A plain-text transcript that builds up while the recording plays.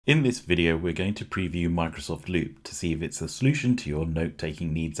In this video, we're going to preview Microsoft Loop to see if it's a solution to your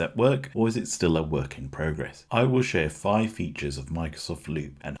note-taking needs at work, or is it still a work in progress. I will share 5 features of Microsoft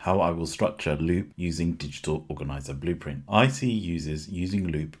Loop and how I will structure Loop using Digital Organizer Blueprint. I see users using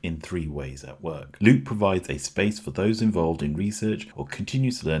Loop in 3 ways at work. Loop provides a space for those involved in research or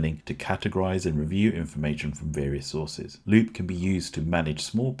continuous learning to categorize and review information from various sources. Loop can be used to manage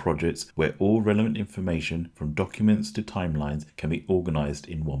small projects where all relevant information from documents to timelines can be organized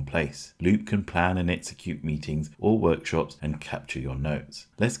in one place. Loop can plan and execute meetings or workshops and capture your notes.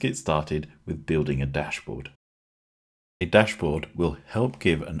 Let's get started with building a dashboard. A dashboard will help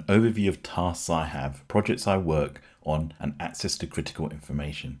give an overview of tasks I have, projects I work on, and access to critical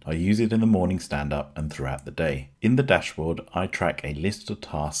information. I use it in the morning stand-up and throughout the day. In the dashboard, I track a list of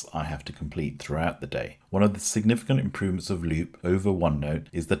tasks I have to complete throughout the day. One of the significant improvements of Loop over OneNote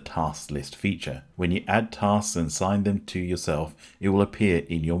is the task list feature. When you add tasks and assign them to yourself, it will appear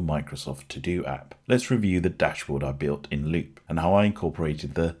in your Microsoft To-Do app. Let's review the dashboard I built in Loop and how I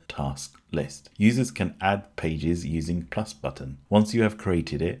incorporated the task list. Users can add pages using plus button. Once you have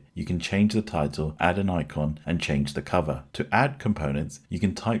created it, you can change the title, add an icon, and change the cover. To add components, you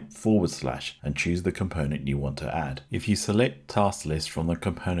can type / and choose the component you want to add. If you select task list from the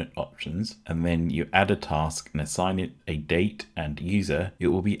component options and then you add a task and assign it a date and user, it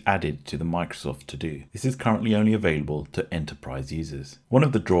will be added to the Microsoft To Do. This is currently only available to enterprise users. One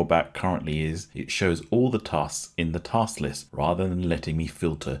of the drawbacks currently is it shows all the tasks in the task list rather than letting me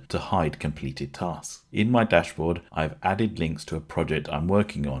filter to hide completed tasks. In my dashboard, I've added links to a project I'm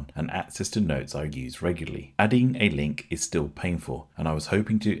working on and access to notes I use regularly. Adding a link is still painful, and I was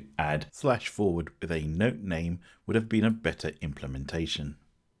hoping to add / with a note name would have been a better implementation.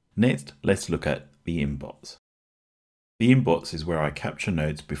 Next, let's look at the inbox. The inbox is where I capture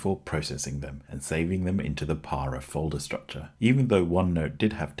notes before processing them and saving them into the Para folder structure. Even though OneNote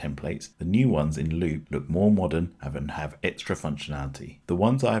did have templates, the new ones in Loop look more modern and have extra functionality. The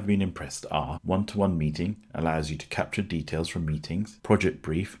ones I have been impressed are one-to-one meeting, allows you to capture details from meetings. Project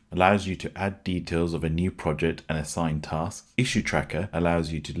brief allows you to add details of a new project and assign tasks. Issue tracker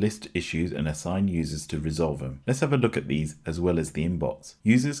allows you to list issues and assign users to resolve them. Let's have a look at these as well as the inbox.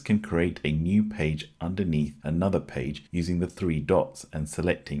 Users can create a new page underneath another page using the 3 dots and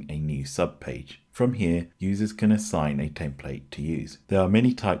selecting a new subpage. From here, users can assign a template to use. There are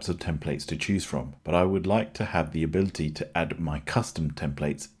many types of templates to choose from, but I would like to have the ability to add my custom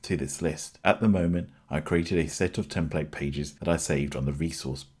templates to this list. At the moment, I created a set of template pages that I saved on the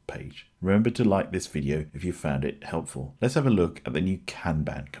resource page. Remember to like this video if you found it helpful. Let's have a look at the new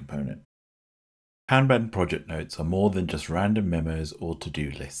Canband component. Canband project notes are more than just random memos or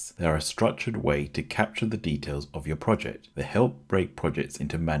to-do lists. They are a structured way to capture the details of your project. They help break projects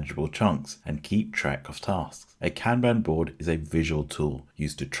into manageable chunks and keep track of tasks. A Canband board is a visual tool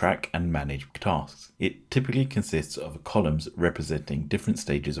used to track and manage tasks. It typically consists of columns representing different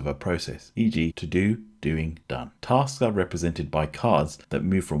stages of a process, e.g. to do, doing, done. Tasks are represented by cards that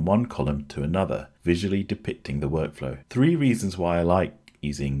move from one column to another, visually depicting the workflow. 3 reasons why I like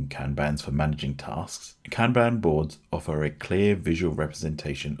using Canbans for managing tasks. Canban boards offer a clear visual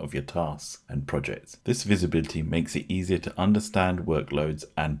representation of your tasks and projects. This visibility makes it easier to understand workloads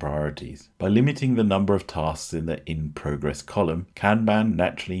and priorities. By limiting the number of tasks in the in progress column, Canban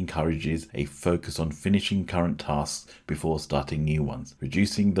naturally encourages a focus on finishing current tasks before starting new ones,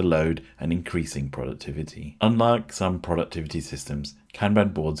 reducing the load and increasing productivity. Unlike some productivity systems,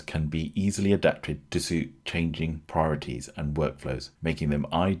 Canban boards can be easily adapted to suit changing priorities and workflows, making them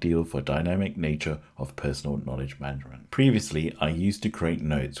ideal for dynamic nature of personal knowledge management. Previously, I used to create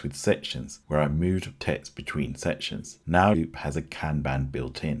notes with sections where I moved text between sections. Now Loop has a Canban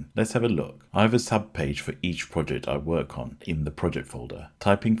built in. Let's have a look. I have a subpage for each project I work on in the project folder.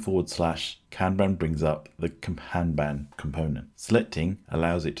 Typing / Canban brings up the Canban component. Selecting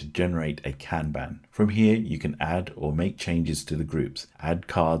allows it to generate a Canban. From here, you can add or make changes to the groups, add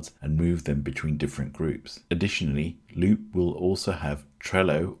cards, and move them between different groups. Additionally, Loop will also have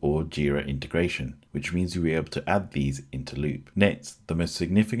Trello or Jira integration, which means you'll be able to add these into Loop. Next, the most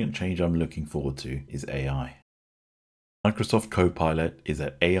significant change I'm looking forward to is AI. Microsoft Copilot is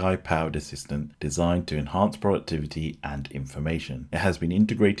an AI-powered assistant designed to enhance productivity and information. It has been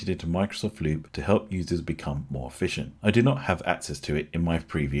integrated into Microsoft Loop to help users become more efficient. I do not have access to it in my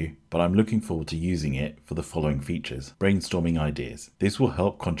preview, but I'm looking forward to using it for the following features. Brainstorming ideas. This will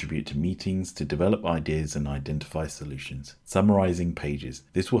help contribute to meetings to develop ideas and identify solutions. Summarizing pages.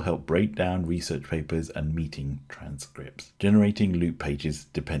 This will help break down research papers and meeting transcripts. Generating loop pages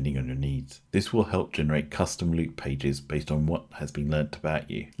depending on your needs. This will help generate custom loop pages based on what has been learnt about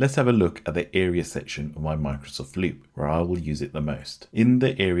you. Let's have a look at the area section of my Microsoft Loop, where I will use it the most. In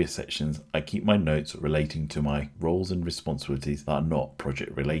the area sections, I keep my notes relating to my roles and responsibilities that are not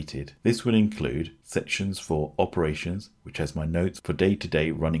project related. This will include sections for operations, which has my notes for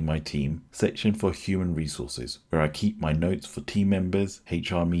day-to-day running my team, section for human resources, where I keep my notes for team members,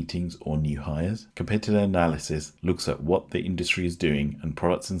 HR meetings, or new hires. Competitor analysis looks at what the industry is doing and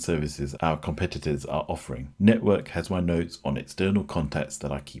products and services our competitors are offering. Network has my notes on external contacts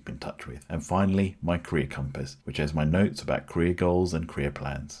that I keep in touch with. And finally, my career compass, which has my notes about career goals and career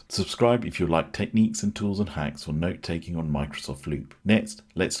plans. Subscribe if you like techniques and tools and hacks for note-taking on Microsoft Loop. Next,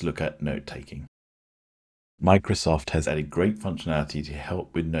 let's look at note-taking. Microsoft has added great functionality to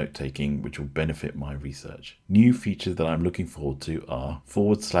help with note-taking, which will benefit my research. New features that I'm looking forward to are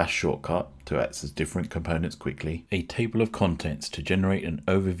 / shortcut to access different components quickly, a table of contents to generate an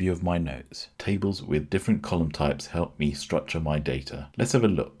overview of my notes. Tables with different column types help me structure my data. Let's have a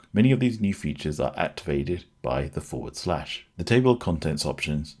look. Many of these new features are activated by the /. The table of contents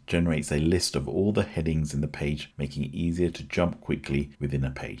options generates a list of all the headings in the page, making it easier to jump quickly within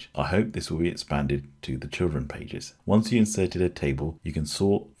a page. I hope this will be expanded to the children pages. Once you inserted a table, you can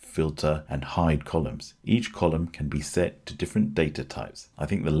sort, filter, and hide columns. Each column can be set to different data types. I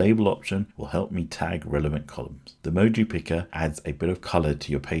think the label option will help me tag relevant columns. The emoji picker adds a bit of color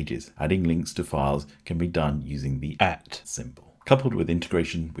to your pages. Adding links to files can be done using the @ symbol. Coupled with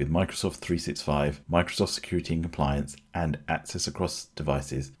integration with Microsoft 365, Microsoft Security and Compliance, and access across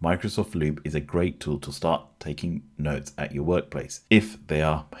devices, Microsoft Loop is a great tool to start taking notes at your workplace if they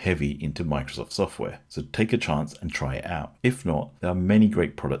are heavy into Microsoft software. So take a chance and try it out. If not, there are many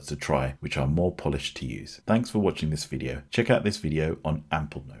great products to try which are more polished to use. Thanks for watching this video. Check out this video on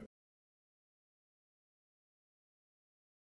Ample Note.